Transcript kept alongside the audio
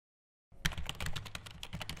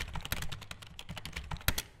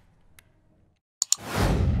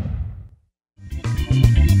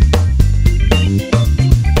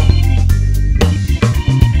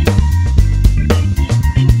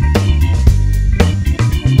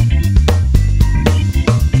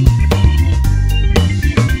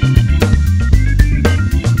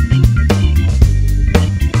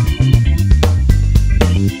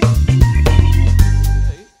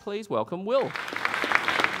welcome Will.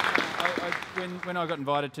 When I got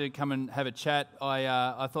invited to come and have a chat,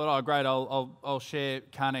 I thought, oh great, I'll share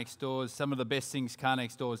CarNextDoor's, some of the best things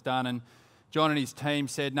CarNextDoor's done, and John and his team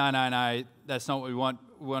said, no, that's not what we want.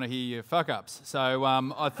 We want to hear your fuck-ups. So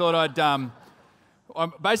I thought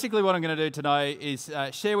basically what I'm going to do today is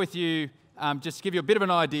share with you, just give you a bit of an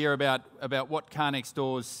idea about what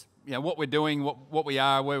CarNextDoor's, what we're doing, what we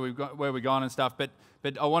are, where we're going and stuff. But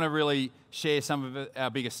I want to really share some of our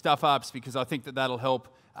biggest stuff-ups because I think that'll help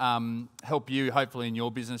you hopefully in your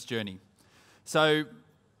business journey. So,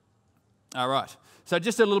 all right. So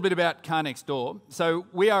just a little bit about CarNextDoor. So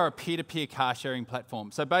we are a peer-to-peer car sharing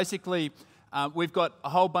platform. So basically, we've got a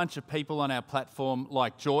whole bunch of people on our platform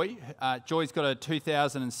like Joy. Joy's got a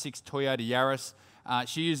 2006 Toyota Yaris.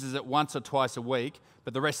 She uses it once or twice a week,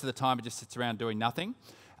 but the rest of the time it just sits around doing nothing.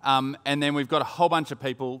 And then we've got a whole bunch of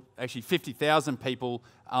people, actually 50,000 people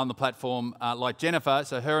on the platform like Jennifer.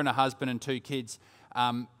 So her and her husband and 2 kids,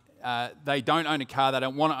 they don't own a car. They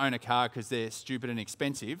don't want to own a car because they're stupid and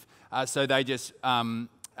expensive. So they just use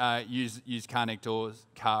CarNextDoor's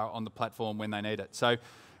car on the platform when they need it. So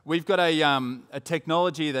we've got a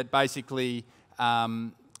technology that basically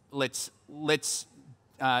lets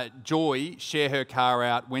Joy share her car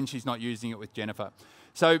out when she's not using it with Jennifer.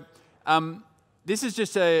 So this is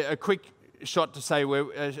just a quick shot to say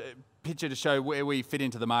picture to show where we fit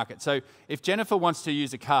into the market. So if Jennifer wants to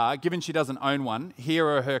use a car, given she doesn't own one, here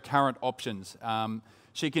are her current options.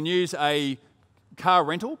 She can use a car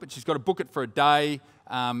rental, but she's got to book it for a day.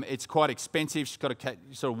 It's quite expensive. She's got to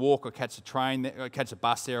sort of walk or catch a train, or catch a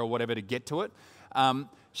bus there or whatever to get to it.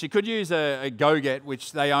 She could use a GoGet,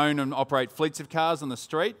 which they own and operate fleets of cars on the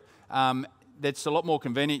street. That's a lot more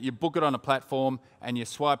convenient. You book it on a platform and you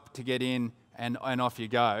swipe to get in, and off you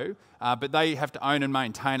go. But they have to own and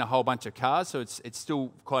maintain a whole bunch of cars, so it's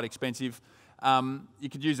still quite expensive. You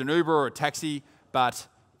could use an Uber or a taxi, but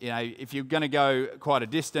if you're going to go quite a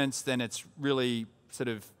distance, then it's really sort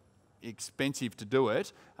of expensive to do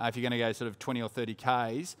it. If you're going to go sort of 20 or 30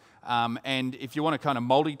 Ks, and if you want to kind of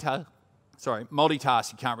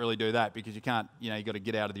multitask, you can't really do that because you can't. You've got to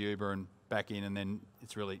get out of the Uber and back in, and then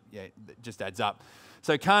it's really it just adds up.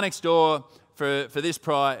 So CarNextDoor for this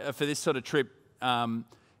sort of trip,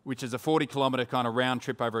 which is a 40-kilometre kind of round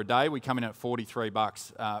trip over a day, we come in at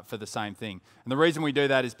 $43 for the same thing. And the reason we do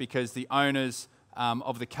that is because the owners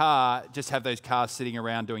of the car just have those cars sitting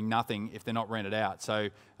around doing nothing if they're not rented out. So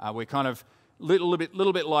we're kind of little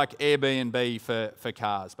bit like Airbnb for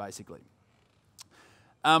cars, basically.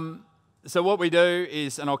 So what we do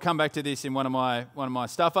is, and I'll come back to this in one of my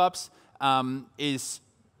stuff-ups, is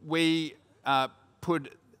we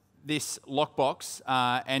put this lockbox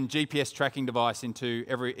and GPS tracking device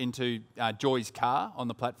into Joy's car on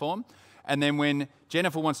the platform, and then when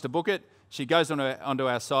Jennifer wants to book it, she goes onto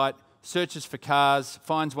our site, searches for cars,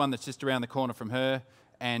 finds one that's just around the corner from her,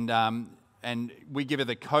 and we give her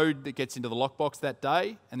the code that gets into the lockbox that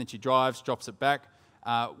day, and then she drives, drops it back.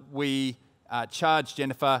 We charge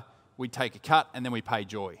Jennifer, we take a cut, and then we pay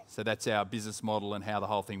Joy. So that's our business model and how the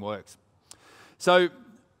whole thing works. So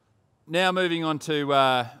now moving on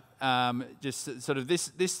to just sort of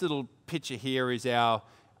this little picture here is a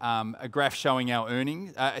graph showing our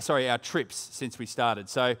our trips since we started.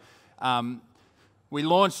 So we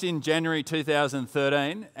launched in January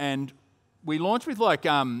 2013, and we launched with like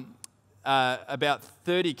about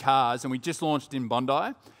 30 cars, and we just launched in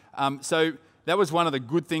Bondi. So that was one of the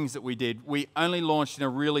good things that we did. We only launched in a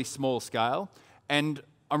really small scale, and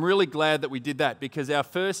I'm really glad that we did that because our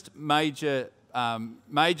first major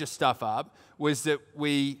stuff up was that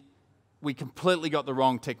we completely got the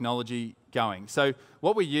wrong technology going. So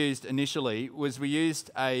what we used initially was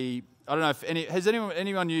I don't know if has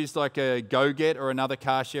anyone used like a GoGet or another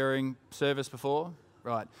car sharing service before?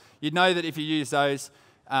 Right. You'd know that if you use those,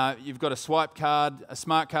 you've got a swipe card, a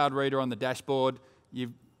smart card reader on the dashboard.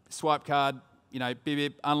 You swipe card, beep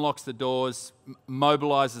beep, unlocks the doors,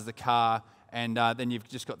 mobilises the car, and then you've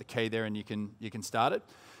just got the key there and you can start it.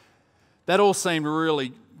 That all seemed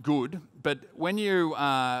really good, but when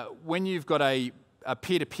you've got a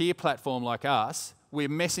peer-to-peer platform like us, we're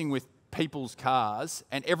messing with people's cars,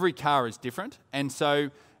 and every car is different. And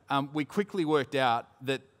so we quickly worked out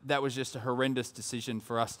that was just a horrendous decision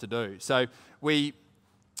for us to do. So we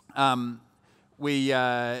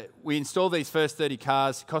installed these first 30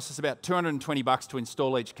 cars. It cost us about $220 to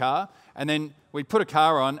install each car, and then we put a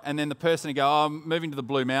car on, and then the person would go, "Oh, I'm moving to the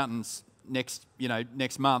Blue Mountains next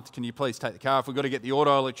month. Can you please take the car?" If we've got to get the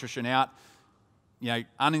auto electrician out,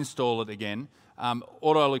 uninstall it again.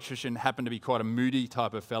 Auto electrician happened to be quite a moody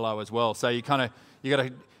type of fellow as well, so you got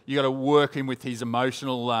to work him with his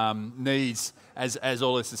emotional needs as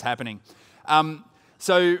all this is happening.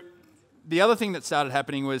 So the other thing that started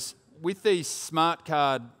happening was with these smart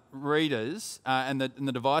card readers and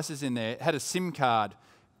the devices in there, it had a SIM card,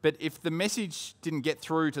 but if the message didn't get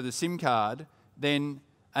through to the SIM card, then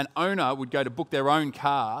an owner would go to book their own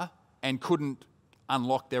car and couldn't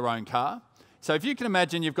unlock their own car. So if you can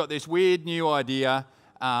imagine, you've got this weird new idea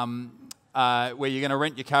where you're going to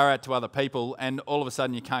rent your car out to other people, and all of a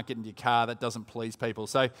sudden you can't get into your car. That doesn't please people.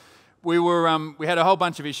 So we had a whole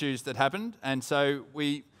bunch of issues that happened, and so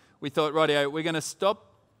we thought, rightio, we're going to stop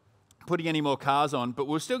putting any more cars on, but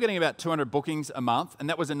we're still getting about 200 bookings a month, and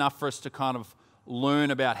that was enough for us to kind of learn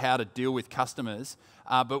about how to deal with customers.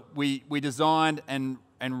 But we designed and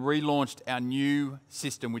relaunched our new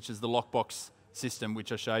system, which is the lockbox system,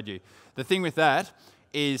 which I showed you. The thing with that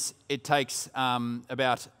is it takes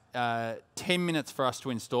about 10 minutes for us to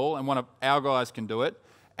install, and one of our guys can do it.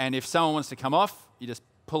 And if someone wants to come off, you just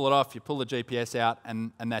pull it off, you pull the GPS out,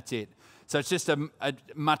 and that's it. So it's just a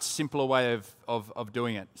much simpler way of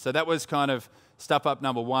doing it. So that was kind of step up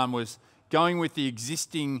number one, was going with the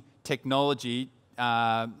existing technology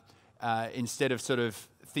instead of sort of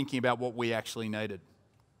thinking about what we actually needed.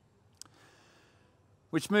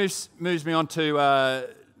 Which moves me on to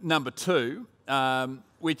number two,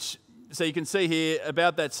 which, so you can see here,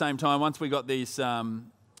 about that same time, once we got these,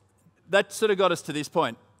 that sort of got us to this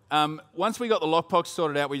point. Once we got the lockbox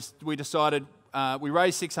sorted out, we decided, we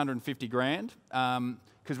raised 650 grand,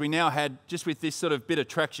 because we now had, just with this sort of bit of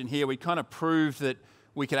traction here, we kind of proved that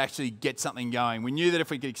we could actually get something going. We knew that if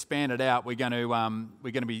we could expand it out, we'll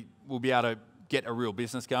be able to get a real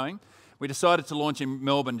business going. We decided to launch in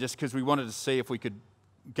Melbourne just because we wanted to see if we could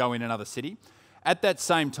go in another city. At that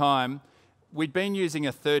same time, we'd been using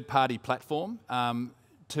a third-party platform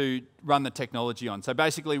to run the technology on. So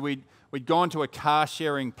basically, we'd gone to a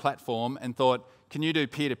car-sharing platform and thought, can you do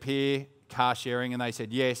peer-to-peer car sharing? And they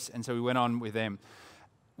said yes, and so we went on with them.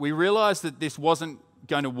 We realised that this wasn't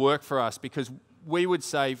going to work for us because we would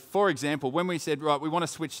say, for example, when we said, right, we want to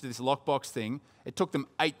switch to this lockbox thing, it took them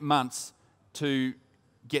 8 months to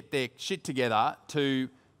get their shit together to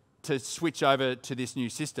switch over to this new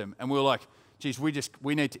system. And we were like, geez,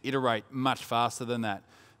 we need to iterate much faster than that.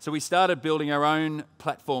 So we started building our own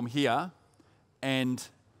platform here, and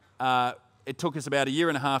it took us about 1.5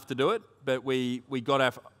 years to do it, but we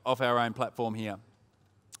got off our own platform here.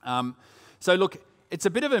 So look, it's a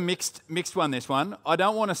bit of a mixed one, this one. I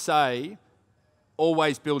don't want to say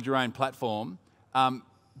always build your own platform,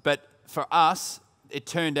 but for us, it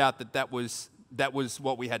turned out that was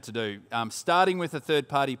what we had to do. Starting with a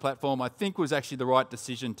third-party platform, I think, was actually the right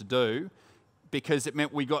decision to do, because it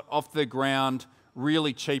meant we got off the ground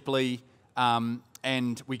really cheaply,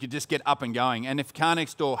 and we could just get up and going. And if Car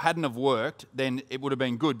Next Door hadn't have worked, then it would have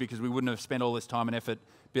been good, because we wouldn't have spent all this time and effort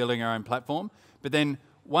building our own platform. But then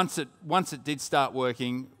once it did start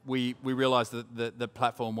working, we realised that the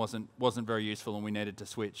platform wasn't very useful, and we needed to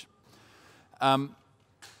switch.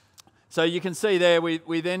 So you can see there,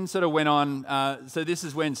 we then sort of went on. So this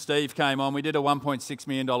is when Steve came on. We did a $1.6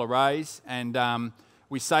 million raise, and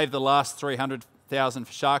we saved the last $300,000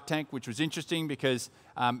 for Shark Tank, which was interesting because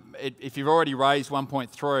if you've already raised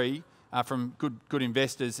 1.3 from good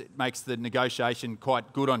investors, it makes the negotiation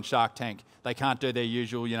quite good on Shark Tank. They can't do their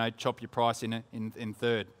usual, chop your price in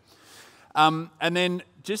third. And then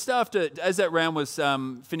just after, as that round was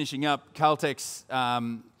finishing up, Caltex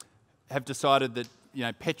have decided that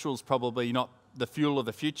petrol's probably not the fuel of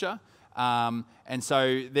the future, and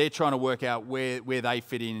so they're trying to work out where they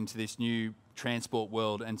fit into this new transport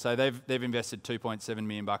world, and so they've invested $2.7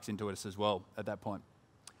 million into us as well at that point.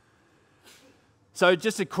 So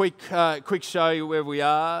just a quick show where we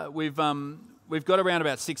are. We've got around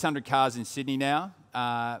about 600 cars in Sydney now,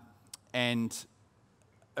 and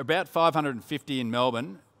about 550 in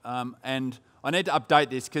Melbourne. And I need to update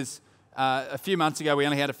this because a few months ago we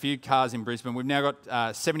only had a few cars in Brisbane. We've now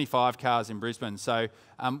got 75 cars in Brisbane. So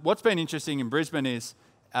what's been interesting in Brisbane is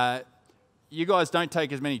you guys don't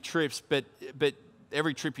take as many trips, but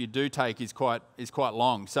every trip you do take is quite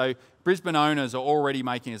long. So Brisbane owners are already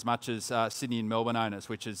making as much as Sydney and Melbourne owners,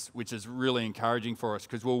 which is really encouraging for us,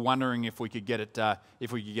 because we're wondering if we could get it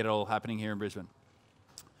all happening here in Brisbane.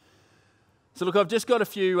 So look, I've just got a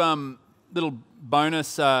few little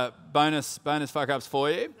bonus fuck ups for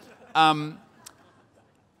you.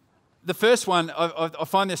 The first one, I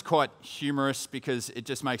find this quite humorous because it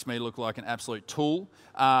just makes me look like an absolute tool.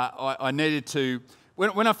 I needed to,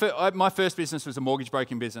 my first business was a mortgage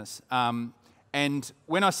broking business, And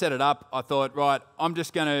when I set it up, I thought, right, I'm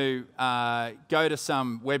just going to go to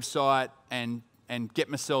some website and get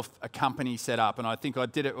myself a company set up. And I think I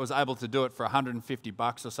was able to do it for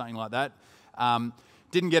 $150 or something like that.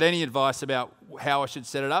 Didn't get any advice about how I should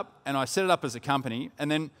set it up. And I set it up as a company and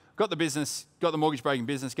then got the mortgage broking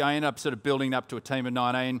business going, ended up sort of building up to a team of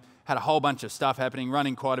 19, had a whole bunch of stuff happening,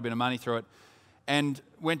 running quite a bit of money through it. And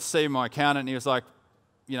went to see my accountant and he was like,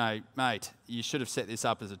 you know, mate, you should have set this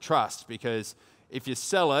up as a trust because if you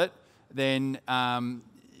sell it, then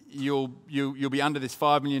you'll be under this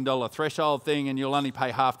 $5 million threshold thing and you'll only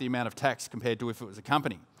pay half the amount of tax compared to if it was a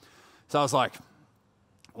company. So I was like,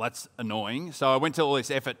 well, that's annoying. So I went to all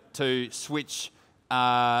this effort to switch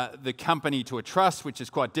the company to a trust, which is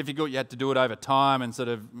quite difficult. You had to do it over time and sort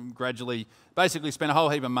of gradually, basically spend a whole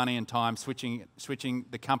heap of money and time switching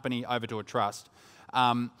the company over to a trust.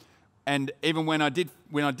 And even when I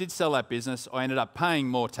did sell that business, I ended up paying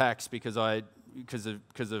more tax because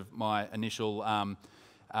of my initial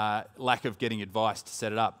lack of getting advice to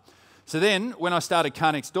set it up. So then, when I started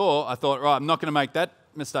Car Next Door, I thought, right, I'm not going to make that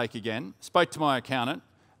mistake again. Spoke to my accountant,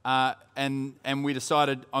 and we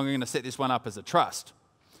decided I'm going to set this one up as a trust.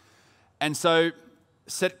 And so,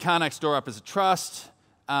 set Car Next Door up as a trust.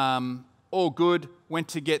 All good. Went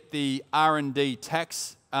to get the R&D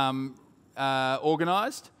tax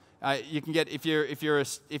organised. You can get if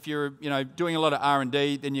you're doing a lot of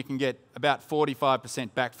R&D, then you can get about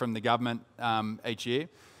 45% back from the government each year,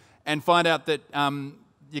 and find out that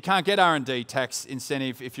you can't get R&D tax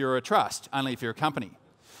incentive if you're a trust, only if you're a company.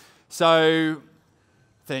 So,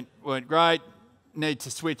 think went great. Need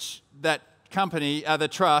to switch that company, the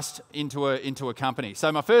trust, into a company.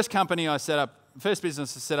 So my first company I set up, first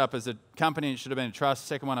business I set up as a company, it should have been a trust.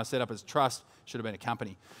 Second one I set up as a trust, should have been a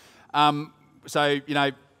company. So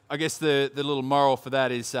I guess the little moral for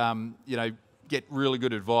that is, get really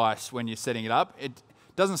good advice when you're setting it up. It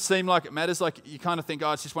doesn't seem like it matters. Like you kind of think,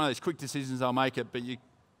 oh, it's just one of those quick decisions, I'll make it, but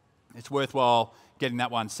it's worthwhile getting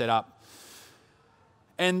that one set up.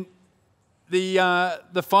 And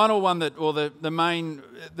the final one that, or the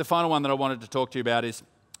final one that I wanted to talk to you about is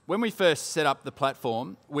when we first set up the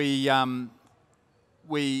platform, everyone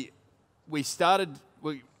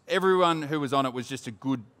who was on it was just a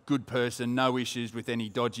good person, no issues with any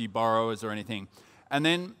dodgy borrowers or anything. And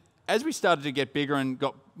then as we started to get bigger and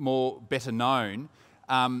got better known,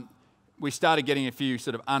 we started getting a few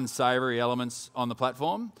sort of unsavoury elements on the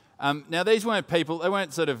platform. Now these weren't people, they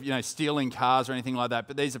weren't sort of stealing cars or anything like that,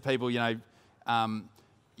 but these are people,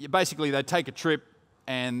 basically they'd take a trip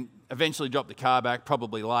and eventually drop the car back,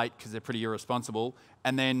 probably late because they're pretty irresponsible,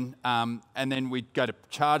 and then we'd go to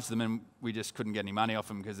charge them and we just couldn't get any money off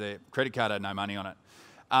them because their credit card had no money on it.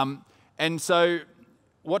 And so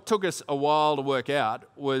what took us a while to work out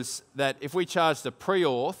was that if we charged a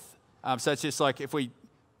pre-auth, so it's just like if we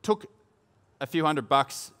took a few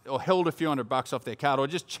 $100 or held a few $100 off their card or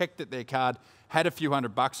just checked that their card had a few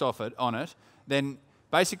 $100 on it, then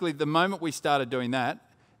basically the moment we started doing that,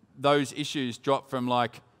 those issues dropped from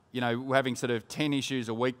like, having sort of 10 issues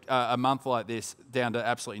a month like this down to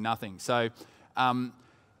absolutely nothing. So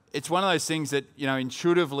it's one of those things that,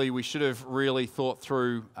 intuitively we should have really thought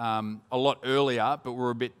through a lot earlier, but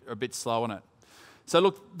we're a bit slow on it. So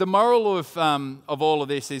look, the moral of all of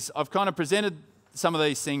this is I've kind of presented some of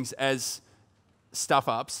these things as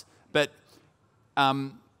stuff-ups, but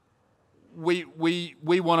we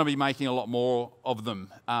want to be making a lot more of them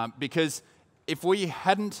because if we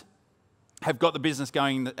hadn't have got the business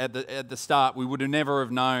going at the start, we would have never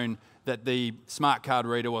have known that the smart card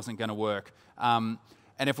reader wasn't going to work. And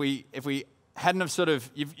if we hadn't have sort of,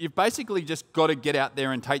 you've basically just got to get out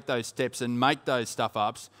there and take those steps and make those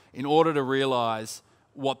stuff-ups in order to realise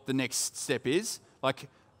what the next step is. Like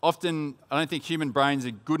often, I don't think human brains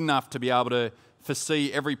are good enough to be able to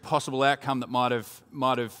foresee every possible outcome that might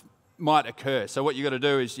occur. So what you got to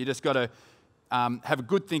do is you just got to have a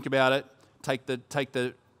good think about it. Take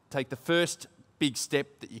the first big step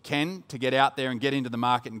that you can to get out there and get into the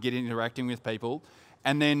market and get interacting with people.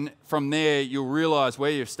 And then from there, you'll realise where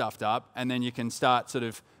you've stuffed up, and then you can start sort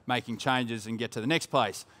of making changes and get to the next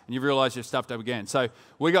place. And you realise you've stuffed up again. So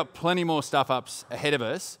we've got plenty more stuff-ups ahead of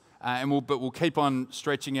us, but we'll keep on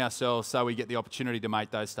stretching ourselves so we get the opportunity to make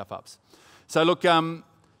those stuff-ups. So look,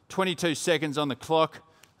 22 seconds on the clock.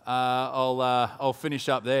 I'll finish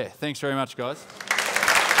up there. Thanks very much, guys.